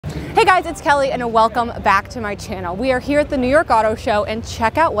Hey guys, it's Kelly and welcome back to my channel. We are here at the New York Auto Show and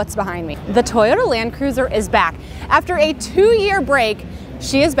check out what's behind me. The Toyota Land Cruiser is back. After a 2-year break,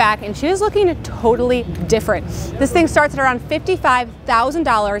 she is back and she is looking totally different. This thing starts at around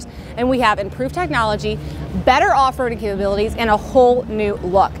 $55,000 and we have improved technology, better off-roading capabilities, and a whole new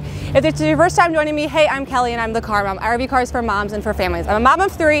look. If it's your first time joining me, hey, I'm Kelly and I'm the car mom. I review cars for moms and for families. I'm a mom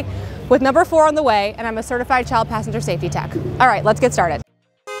of 3 with number 4 on the way, and I'm a certified child passenger safety tech. All right, let's get started.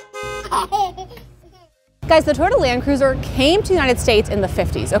 Guys, the Toyota Land Cruiser came to the United States in the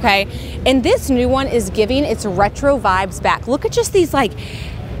 50s, okay? And this new one is giving its retro vibes back. Look at just these like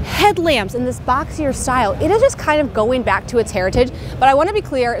headlamps in this boxier style. It is just kind of going back to its heritage, but I want to be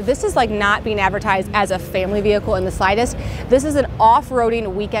clear, this is like not being advertised as a family vehicle in the slightest. This is an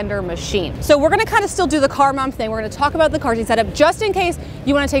off-roading weekender machine. So we're going to kind of still do the car mom thing. We're going to talk about the car seat setup just in case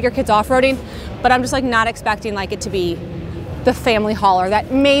you want to take your kids off-roading, but I'm just like not expecting like it to be the family hauler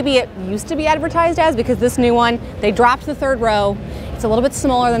that maybe it used to be advertised as, because this new one, they dropped the 3rd row. It's a little bit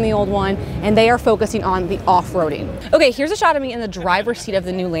smaller than the old one, and they are focusing on the off-roading. Okay, here's a shot of me in the driver's seat of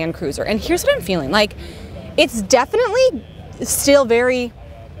the new Land Cruiser, and here's what I'm feeling. Like, it's definitely still very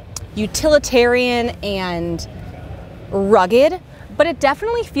utilitarian and rugged, but it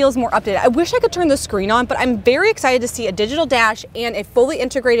definitely feels more updated. I wish I could turn the screen on, but I'm very excited to see a digital dash and a fully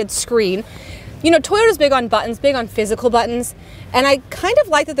integrated screen. You know, Toyota's big on buttons, big on physical buttons, and I kind of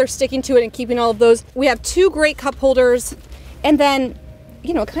like that they're sticking to it and keeping all of those. We have 2 great cup holders, and then,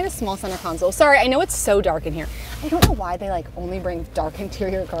 you know, a kind of small center console. Sorry, I know it's so dark in here. I don't know why they like only bring dark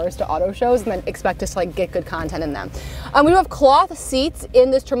interior cars to auto shows and then expect us to like get good content in them. We do have cloth seats in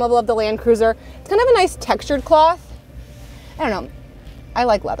this trim level of the Land Cruiser. It's kind of a nice textured cloth. I don't know, I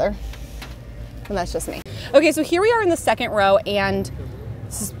like leather, and that's just me. Okay, so here we are in the 2nd row, and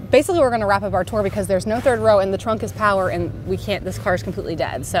basically we're going to wrap up our tour because there's no 3rd row and the trunk is power and we can't, this car is completely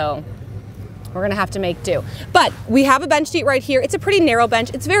dead. So we're going to have to make do. But we have a bench seat right here. It's a pretty narrow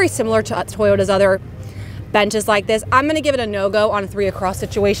bench. It's very similar to Toyota's other benches like this. I'm going to give it a no-go on a 3 across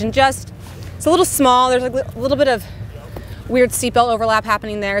situation. Just, it's a little small. There's like a little bit of weird seatbelt overlap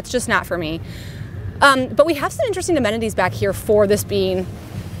happening there. It's just not for me. But we have some interesting amenities back here for this being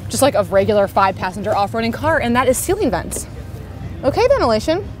just like a regular 5-passenger off-roading car, and that is ceiling vents. Okay,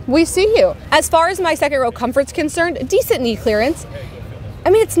 ventilation, we see you. As far as my 2nd row comfort's concerned, decent knee clearance. I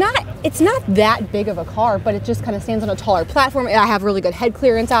mean, it's not that big of a car, but it just kind of stands on a taller platform. I have really good head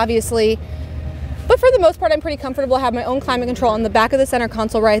clearance, obviously. But for the most part, I'm pretty comfortable. I have my own climate control on the back of the center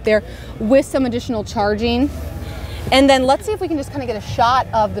console right there with some additional charging. And then let's see if we can just kind of get a shot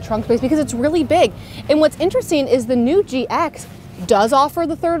of the trunk space because it's really big. And what's interesting is the new GX does offer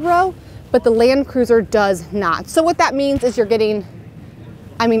the 3rd row, but the Land Cruiser does not. So what that means is you're getting,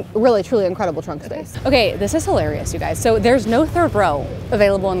 I mean, really, truly incredible trunk space. Okay, this is hilarious, you guys. So there's no 3rd row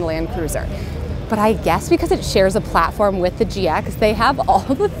available in the Land Cruiser, but I guess because it shares a platform with the GX, they have all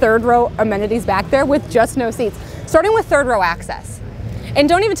of the 3rd row amenities back there with just no seats, starting with 3rd row access. And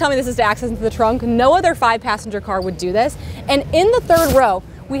don't even tell me this is to access into the trunk. No other 5-passenger car would do this. And in the 3rd row,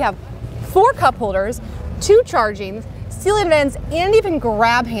 we have 4 cup holders, 2 chargings, ceiling vents, and even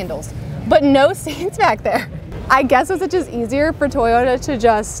grab handles, but no seats back there. I guess it was just easier for Toyota to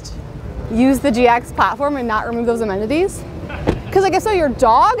just use the GX platform and not remove those amenities. Because I guess so your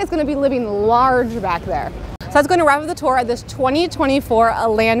dog is gonna be living large back there. So that's going to wrap up the tour of this 2024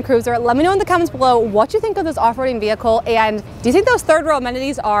 Land Cruiser. Let me know in the comments below what you think of this off-roading vehicle, and do you think those 3rd row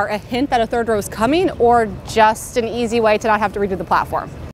amenities are a hint that a 3rd row is coming, or just an easy way to not have to redo the platform?